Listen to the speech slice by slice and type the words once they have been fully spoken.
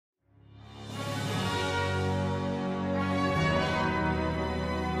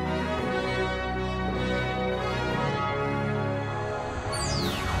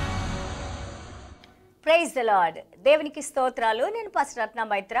Praise the lord. దేవునికి స్తోత్రాలు. నేను pastor Ratna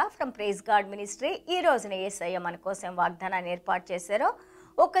Maitra from praise God ministry. ఈ రోజున యేసయ్య మన కోసం వాగ్దానాన్ని ఏర్పాటు చేశారో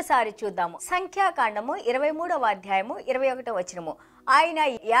ఒక్కసారి చూద్దాము. సంఖ్యాకాండము 23వ అధ్యాయము 21వ వచనము. ఆయన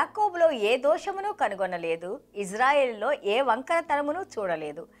యాకోబులో ఏ దోషమును కనుగొనలేదు, ఇజ్రాయెల్లో ఏ వంకరతనమును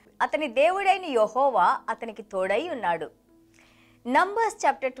చూడలేదు. అతని దేవుడైన యెహోవా అతనికి తోడై ఉన్నాడు. Numbers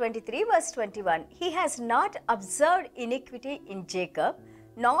chapter 23 verse 21. He has not observed iniquity in Jacob,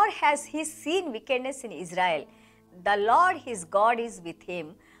 nor has he seen wickedness in Israel. The Lord his God is with him,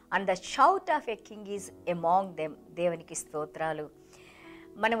 and the shout of a king is among them. దేవునికి స్తోత్రాలు.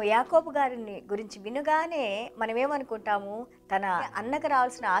 మనము యాకోబు గారిని గురించి వినగానే మనం ఏమనుకుంటాము, తన అన్నకు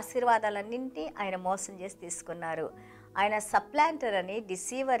రావాల్సిన ఆశీర్వాదాలన్నింటినీ ఆయన మోసం చేసి తీసుకున్నారు. ఆయన సప్లాంటర్ అని,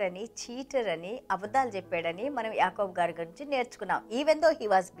 డిసీవర్ అని, చీటర్ అని, అబద్ధాలు చెప్పాడని మనం యాకోబు గారి గురించి నేర్చుకున్నాం. Even though he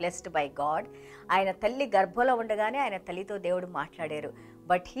was blessed by God. ఆయన తల్లి గర్భంలో ఉండగానే ఆయన తల్లితో దేవుడు మాట్లాడారు.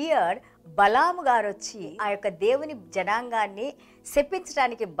 బట్ హియర్ బలాము గారు వచ్చి ఆ యొక్క దేవుని జనాంగాన్ని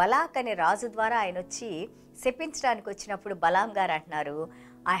శపించడానికి, బలాక్ అనే రాజు ద్వారా ఆయన వచ్చి శపించడానికి వచ్చినప్పుడు బలాం గారు అంటున్నారు,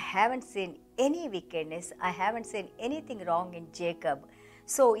 I haven't seen any wickedness, I haven't seen anything wrong in Jacob.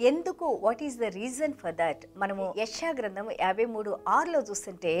 So ఎందుకు, what is the reason for that? మనము యెషయా గ్రంథం 53:6లో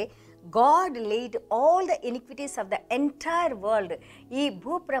చూస్తుంటే, God laid all the iniquities of the entire world. ఈ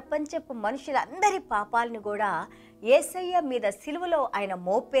భూ ప్రపంచపు మనుషులందరి పాపాలను కూడా యేసయ్య మీద సిలువలో ఆయన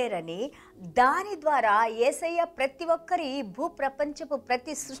మోపేరని, దాని ద్వారా యేసయ్య ప్రతి ఒక్కరి భూ ప్రపంచపు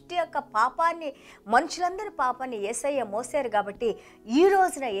ప్రతి సృష్టి యొక్క పాపాన్ని, మనుషులందరి పాపాన్ని యేసయ్య మోసారు. కాబట్టి ఈ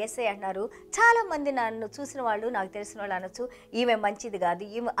రోజున యేసయ్య అన్నారు, చాలామంది నన్ను చూసిన వాళ్ళు, నాకు తెలిసిన వాళ్ళు అనొచ్చు, ఈమె మంచిది కాదు,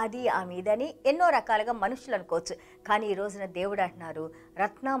 ఈమె అది, ఆమె ఇదని ఎన్నో రకాలుగా మనుషులు అనుకోవచ్చు. కానీ ఈ రోజున దేవుడు అంటున్నారు,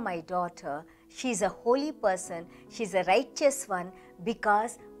 రత్న my daughter, she is a Holi person, she is a righteous one,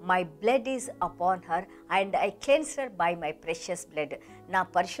 because my blood is upon her and I cleanse her by my precious blood. నా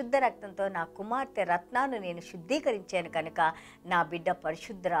పరిశుద్ధ రక్తంతో నా కుమార్తె రత్నాను నేను శుద్ధీకరించాను కనుక నా బిడ్డ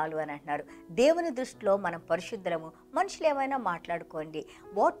పరిశుద్ధరాలు అని అంటున్నారు. దేవుని దృష్టిలో మనం పరిశుద్ధులము. మనుషులు ఏమైనా మాట్లాడుకోండి,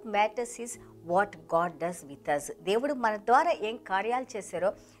 what matters is what God does with us. దేవుడు మన ద్వారా ఏం కార్యాలు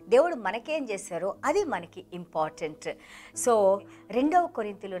చేశారో, దేవుడు మనకేం చేశారో అది మనకి ఇంపార్టెంట్. సో 2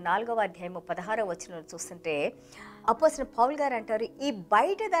 కొరింథీయులు 4వ అధ్యాయము 16వ వచనం చూస్తుంటే అపోస్తలుడు పౌలు గారు అంటారు, ఈ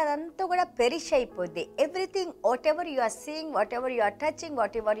బయటదంతా కూడా పెరిష్ అయిపోద్ది. Everything, what ever you are seeing, what ever you are touching,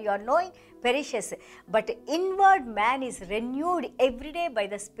 what ever you are knowing పెరిషెస్, but inward man is renewed everyday by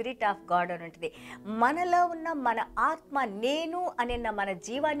the spirit of God అని ఉంటుంది. మనలో ఉన్న మన ఆత్మ, నేను అనే మన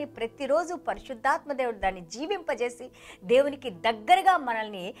జీవాన్ని ప్రతిరోజు పరిశుద్ధాత్మ దేవుడు దాన్ని జీవింపజేసి దేవునికి దగ్గరగా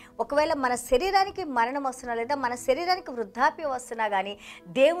మనల్ని, ఒకవేళ మన శరీరానికి మరణం వస్తున్నా లేదా మన శరీరానికి వృద్ధాప్యం వస్తున్నా కానీ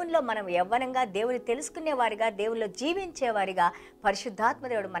దేవునిలో మనం యవ్వనంగా, దేవుని తెలుసుకునేవారిగా, దేవునిలో జీవించేవారిగా పరిశుద్ధాత్మ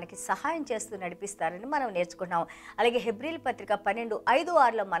దేవుడు మనకి సహాయం చేస్తూ నడిపిస్తారని మనం నేర్చుకున్నాం. అలాగే హెబ్రీల పత్రిక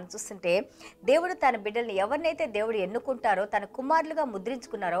 12:5-6లో మనం చూస్తుంటే, దేవుడు తన బిడ్డల్ని ఎవరినైతే దేవుడు ఎన్నుకుంటారో, తన కుమారులుగా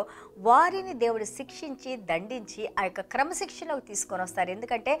ముద్రించుకున్నారో వారిని దేవుడు శిక్షించి, దండించి ఆ యొక్క క్రమశిక్షణలోకి తీసుకొని వస్తారు.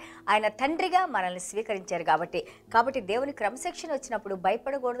 ఎందుకంటే ఆయన తండ్రిగా మనల్ని స్వీకరించారు కాబట్టి దేవుని క్రమశిక్షణ వచ్చినప్పుడు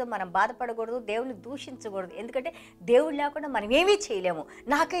భయపడకూడదు, మనం బాధపడకూడదు, దేవుని దూషించకూడదు. ఎందుకంటే దేవుడు లేకుండా మనం ఏమీ చేయలేము.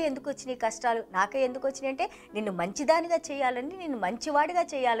 నాకే ఎందుకు వచ్చినాయి కష్టాలు, నాకే ఎందుకు వచ్చినాయి అంటే నిన్ను మంచిదానిగా చేయాలని, నిన్ను మంచివాడిగా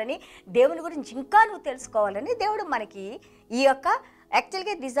చేయాలని, దేవుని గురించి ఇంకా నువ్వు తెలుసుకోవాలని దేవుడు మనకి ఈ యొక్క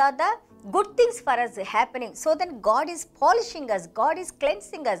యాక్చువల్గా these are the good things for us happening. So then God is polishing us, God is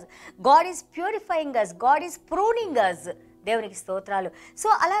cleansing us, God is purifying us, God is pruning అస్. దేవునికి స్తోత్రాలు. సో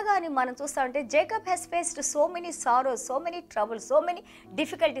అలాగాని మనం చూస్తూ ఉంటే Jacob has faced so many sorrows, so many troubles, so many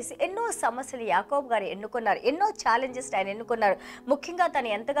difficulties. ఎన్నో సమస్యలు యాకోబు గారు ఎన్నుకున్నారు, ఎన్నో ఛాలెంజెస్ ఆయన ఎన్నుకున్నారు. ముఖ్యంగా తను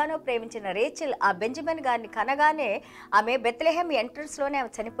ఎంతగానో ప్రేమించిన రేచెల్, ఆ బెంజమిన్ గారిని కనగానే ఆమె బెత్లెహేమ్ ఎంట్రన్స్లోనే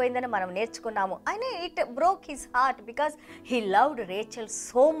ఆమె చనిపోయిందని మనం నేర్చుకున్నాము. ఆయన it broke his heart because he loved Rachel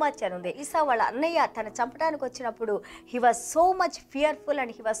so much అని ఉంది. ఈసా వాళ్ళ అన్నయ్య తను చంపడానికి వచ్చినప్పుడు he was so much fearful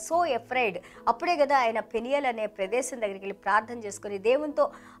and he was so afraid. అప్పుడే కదా ఆయన పెనియల్ అనే ప్రదేశం దగ్గరికి ప్రార్థన చేసుకుని దేవునితో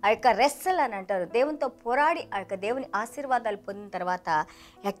ఆ యొక్క రెస్సల్ అని అంటారు, దేవునితో పోరాడి ఆ యొక్క దేవుని ఆశీర్వాదాలు పొందిన తర్వాత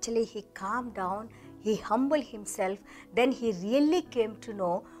actually he calm down, he humble himself, then he really came to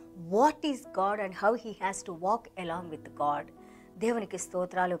know what is God and how he has to walk along with God. దేవునికి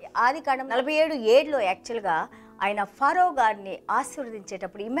స్తోత్రాలు. ఆదికాండం 47:7లో యాక్చువల్గా ఆయన ఫరో గారిని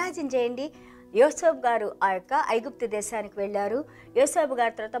ఆశీర్వదించేటప్పుడు ఇమాజిన్ చేయండి, యోసేపు గారు ఆ యొక్క ఐగుప్తు దేశానికి వెళ్ళారు. యోసేపు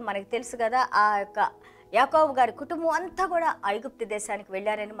గారి తర్వాత మనకు తెలుసు కదా, ఆ యొక్క యాకోబు గారి కుటుంబం అంతా కూడా ఐగుప్తు దేశానికి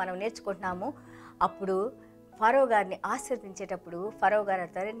వెళ్ళారని మనం నేర్చుకుంటున్నాము. అప్పుడు ఫరో గారిని ఆశీర్వదించేటప్పుడు ఫరో గారు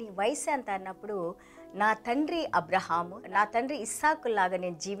అంటారు, నీ వయసు ఎంత అన్నప్పుడు నా తండ్రి అబ్రహాము, నా తండ్రి ఇస్సాకులాగా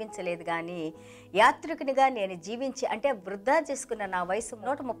నేను జీవించలేదు, కానీ యాత్రికునిగా నేను జీవించి, అంటే వృద్ధా చేసుకున్న నా వయసు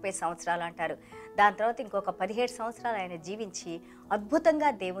 130 సంవత్సరాలు అంటారు. దాని తర్వాత ఇంకొక 17 సంవత్సరాలు ఆయన జీవించి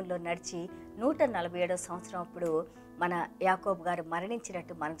అద్భుతంగా దేవునిలో నడిచి 147వ సంవత్సరం అప్పుడు మన యాకోబు గారు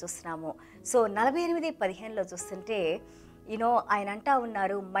మరణించినట్టు మనం చూస్తున్నాము. సో 48:15లో చూస్తుంటే ఆయన అంటా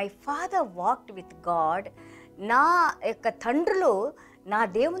ఉన్నారు, my father walked with God, నా యొక్క తండ్రులు నా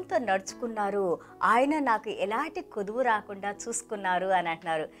దేవునితో నడుచుకున్నారు, ఆయన నాకు ఎలాంటి కొదువు రాకుండా చూసుకున్నారు అని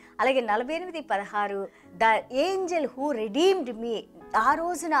అంటున్నారు. అలాగే 48:16 ద ఏంజల్ హూ రెడీమ్డ్ మీ, ఆ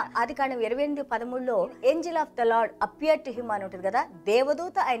రోజున ఆదికాండం 28:13లో Angel of the lord appear to him అని ఉంటుంది కదా,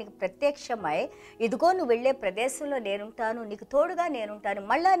 దేవదూత ఆయనకు ప్రత్యక్షమై, ఇదిగో నువ్వు వెళ్ళే ప్రదేశంలో నేనుంటాను, నీకు తోడుగా నేనుంటాను,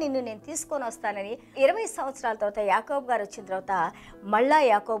 మళ్ళా నిన్ను నేను తీసుకొని వస్తానని 20 సంవత్సరాల తర్వాత యాకోబు గారు వచ్చిన తర్వాత మళ్ళా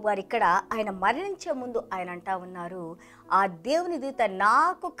యాకోబు గారు ఇక్కడ ఆయన మరణించే ముందు ఆయన అంటా ఉన్నారు, ఆ దేవుని దూత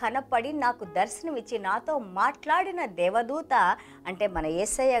నాకు కనపడి నాకు దర్శనమిచ్చి నాతో మాట్లాడిన దేవదూత అంటే మన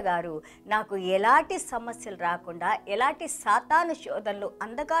యేసయ్య గారు నాకు ఎలాంటి సమస్యలు రాకుండా, ఎలాంటి సాతాను శోధనలు,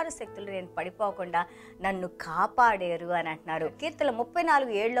 అంధకార శక్తులు నేను పడిపోకుండా నన్ను కాపాడారు అని అంటున్నారు. కీర్తన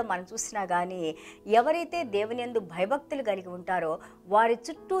 34:7లో మనం చూసినా కానీ ఎవరైతే దేవుని యందు భయభక్తులు కలిగి ఉంటారో వారి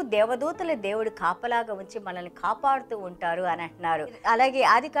చుట్టూ దేవదూతల దేవుడు కాపలాగా ఉంచి మనల్ని కాపాడుతూ ఉంటారు అని అంటున్నారు. అలాగే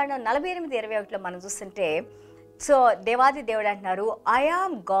ఆదికాండం 48:21లో మనం చూస్తుంటే, సో దేవాది దేవుడు అంటున్నారు, I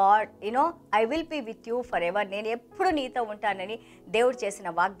am God, I will be with you for ever, నేను ఎప్పుడు నీతో ఉంటానని దేవుడు చేసిన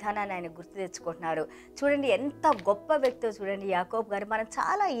వాగ్దానాన్ని ఆయన గుర్తు తెచ్చుకుంటున్నారు. చూడండి ఎంత గొప్ప వ్యక్తో చూడండి యాకోబు గారు. మనం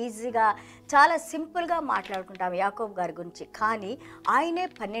చాలా ఈజీగా చాలా సింపుల్గా మాట్లాడుకుంటాం యాకోబు గారి గురించి, కానీ ఆయనే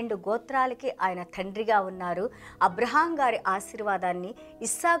 12 గోత్రాలకి ఆయన తండ్రిగా ఉన్నారు. అబ్రహాం గారి ఆశీర్వాదాన్ని,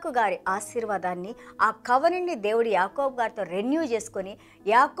 ఇస్సాకు గారి ఆశీర్వాదాన్ని, ఆ కవనుని దేవుడు యాకోబు గారితో రెన్యూ చేసుకొని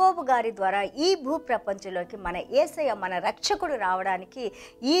యాకోబు గారి ద్వారా ఈ భూ ప్రపంచంలోకి మన యేసయ్య మన రక్షకుడు రావడానికి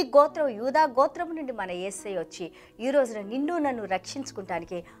ఈ గోత్రం యూదా గోత్రం నుండి మన యేసయ్య వచ్చి ఈ రోజున నిన్ను నన్ను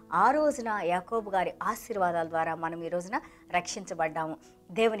రక్షించుకుంటానికి ఆ రోజున యాకోబు గారి ఆశీర్వాదాల ద్వారా మనం ఈ రోజున రక్షించబడ్డాము.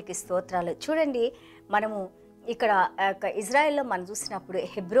 దేవునికి స్తోత్రాలు. చూడండి మనము ఇక్కడ ఇజ్రాయెల్లో మనం చూసినప్పుడు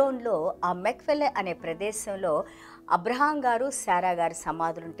హెబ్రోన్లో ఆ మెక్ఫెలె అనే ప్రదేశంలో అబ్రహాం గారు శారా గారి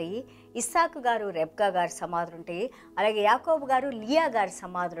సమాధులు ఉంటాయి, ఇస్సాకు గారు రెబ్కా గారి సమాధులు ఉంటాయి, అలాగే యాకోబు గారు లియా గారి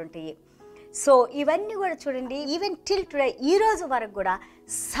సమాధులు ఉంటాయి. సో ఇవన్నీ కూడా చూడండి ఈవెన్ టిల్ టుడే ఈ రోజు వరకు కూడా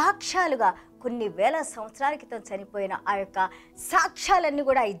సాక్ష్యాలుగా కొన్ని వేల సంవత్సరాల క్రితం చనిపోయిన ఆ యొక్క సాక్ష్యాలన్నీ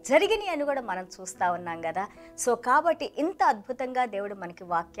కూడా జరిగినాయి అని కూడా మనం చూస్తూ ఉన్నాం కదా. సో కాబట్టి ఇంత అద్భుతంగా దేవుడు మనకి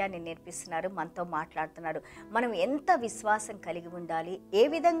వాక్యాన్ని నేర్పిస్తున్నారు, మనతో మాట్లాడుతున్నారు. మనం ఎంత విశ్వాసం కలిగి ఉండాలి, ఏ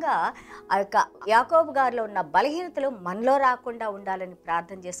విధంగా ఆ యొక్క యాకోబు గారిలో ఉన్న బలహీనతలు మనలో రాకుండా ఉండాలని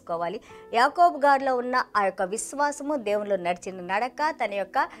ప్రార్థన చేసుకోవాలి. యాకోబు గారిలో ఉన్న ఆ యొక్క విశ్వాసము, దేవునిలో నడిచిన నడక, తన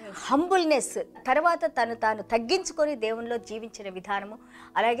యొక్క హంబుల్నెస్, తర్వాత తాను తగ్గించుకొని దేవునిలో జీవించిన విధానము,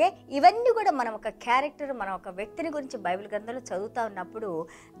 అలాగే ఇవన్నీ కూడా మనం ఒక క్యారెక్టర్, మనం ఒక వ్యక్తిని గురించి బైబిల్ గ్రంథంలో చదువుతా ఉన్నప్పుడు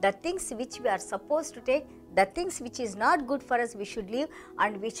the things which we are suppose to take, the things which is not good for us we should leave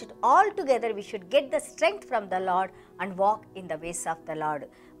and we should all together we should get the strength from the lord and walk in the ways of the lord.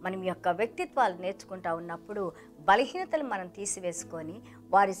 మనం యొక్క వ్యక్తిత్వాలు నేర్చుకుంటా ఉన్నప్పుడు బలహీనతలు మనం తీసివేసుకొని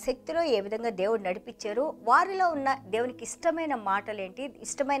వారి శక్తిలో ఏ విధంగా దేవుడు నడిపించారు, వారిలో ఉన్న దేవునికి ఇష్టమైన మాటలేంటి,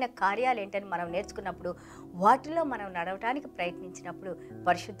 ఇష్టమైన కార్యాలు ఏంటని మనం నేర్చుకున్నప్పుడు వాటిలో మనం నడవటానికి ప్రయత్నించినప్పుడు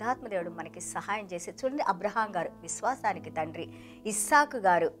పరిశుద్ధాత్మ దేవుడు మనకి సహాయం చేసి, చూడండి అబ్రహాం గారు విశ్వాసానికి తండ్రి, ఇస్సాకు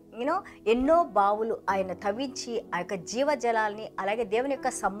గారు ఎన్నో బావులు ఆయన తవ్వించి ఆ యొక్క జీవజలాల్ని అలాగే దేవుని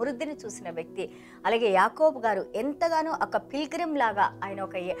యొక్క సమృద్ధిని చూసిన వ్యక్తి, అలాగే యాకోబు గారు ఎంతగానో ఒక పిల్గ్రిమ్ లాగా ఆయన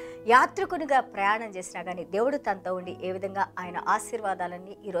ఒక యాత్రికునిగా ప్రయాణం చేసినా కానీ దేవుడు తనతో ఉండి ఏ విధంగా ఆయన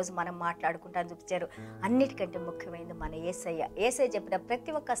ఆశీర్వాదాలన్నీ ఈరోజు మనం మాట్లాడుకుంటాను చూపించారు. అన్నిటికంటే ముఖ్యమైనది మన యేసయ్య చెప్పిన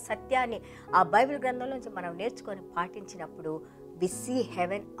ప్రతి ఒక్క సత్యాన్ని ఆ బైబిల్ గ్రంథంలో నుంచి మనం నేర్చుకొని పాటించినప్పుడు we see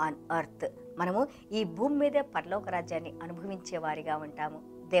haven on earth, మనము ఈ భూమి మీదే పరలోక రాజ్యాన్ని అనుభవించే వారిగా ఉంటాము.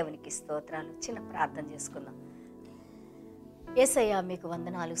 దేవునికి స్తోత్రాలు. చిన్న ప్రార్థన చేసుకుందాం. యేసయ్యా మీకు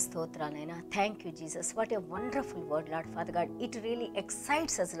వందనాలు, స్తోత్రాలైనా. Thank you Jesus. What a wonderful word lord father God. It really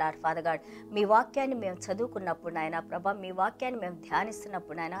excites us lord father God. మీ వాక్యాన్ని మేము చదువుకున్నప్పుడు నాయన ప్రభా, మీ వాక్యాన్ని మేము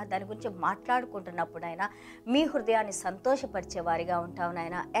ధ్యానిస్తున్నప్పుడు నాయన, దాని గురించి మాట్లాడుకుంటున్నప్పుడు నాయన మీ హృదయాన్ని సంతోషపరిచే వారిగా ఉంటావు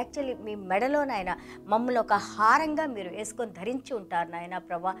నాయన. యాక్చువల్లీ మీ మెడలోనైనా మమ్మల్ని ఒక హారంగా మీరు వేసుకొని ధరించి ఉంటారు నాయన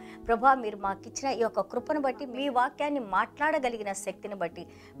ప్రభా. మీరు మాకు ఇచ్చిన ఈ యొక్క కృపను బట్టి, మీ వాక్యాన్ని మాట్లాడగలిగిన శక్తిని బట్టి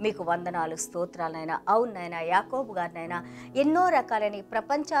మీకు వందనాలు, స్తోత్రాలైనా. అవునైనా యాకోబు గారినైనా ఎన్నో రకాలైన ఈ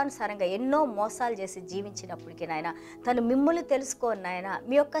ప్రపంచానుసారంగా ఎన్నో మోసాలు చేసి జీవించినప్పటికీ నాయన తను మిమ్మల్ని తెలుసుకోని నాయన,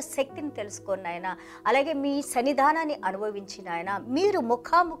 మీ యొక్క శక్తిని తెలుసుకోని నాయన, అలాగే మీ సన్నిధానాన్ని అనుభవించిన ఆయన మీరు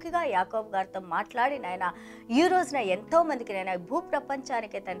ముఖాముఖిగా యాకోబు గారితో మాట్లాడిన ఆయన ఈ రోజున ఎంతో మందికి నాయన భూ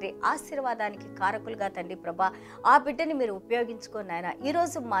ప్రపంచానికే తండ్రి ఆశీర్వాదానికి కారకులుగా తండ్రి ప్రభా ఆ బిడ్డని మీరు ఉపయోగించుకొని ఆయన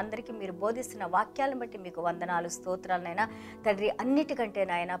ఈరోజు మా అందరికీ మీరు బోధిస్తున్న వాక్యాలను బట్టి మీకు వందనాలు స్తోత్రాలనైనా తండ్రి. అన్నిటికంటే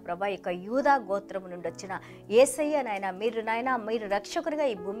నాయన ప్రభా ఇక యూదా గోత్రం నుండి వచ్చిన యేసయ్య నాయన మీరు రక్షకుడిగా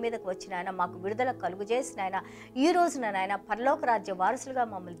ఈ భూమి మీదకి వచ్చిన ఆయన మాకు విడుదల కలుగు చేసిన ఆయన ఈ రోజున నాయన పరలోక రాజ్య వారసులుగా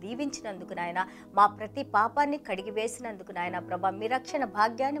మమ్మల్ని దీవించినందుకు నాయన, మా ప్రతి పాపాన్ని కడిగి వేసినందుకు నాయన ప్రభా మీ రక్షణ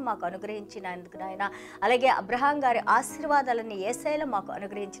భాగ్యాన్ని మాకు అనుగ్రహించినందుకు నాయన, అలాగే అబ్రహాం గారి ఆశీర్వాదాలని యేసయ్యలో మాకు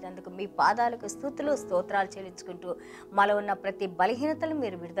అనుగ్రహించినందుకు మీ పాదాలకు స్తుతులు స్తోత్రాలు చెల్లించుకుంటూ మాలో ఉన్న ప్రతి బలహీనతలు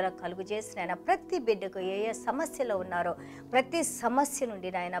మీరు విడుదల కలుగు చేసిన ఆయన ప్రతి బిడ్డకు ఏ ఏ సమస్యలో ఉన్నారో ప్రతి సమస్య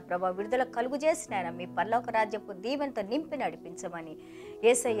నుండి నాయన ప్రభా విడుదల కలుగు చేసిన ఆయన మీ పరలోక రాజ్యపు దీవెనతో నింపి నడిపించమని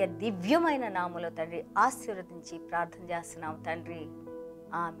యేసయ్య దివ్యమైన నామములో తండ్రి ఆశీర్వదించి ప్రార్థన చేస్తున్నాం తండ్రి.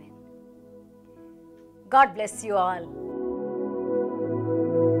 ఆమేన్. God bless you all.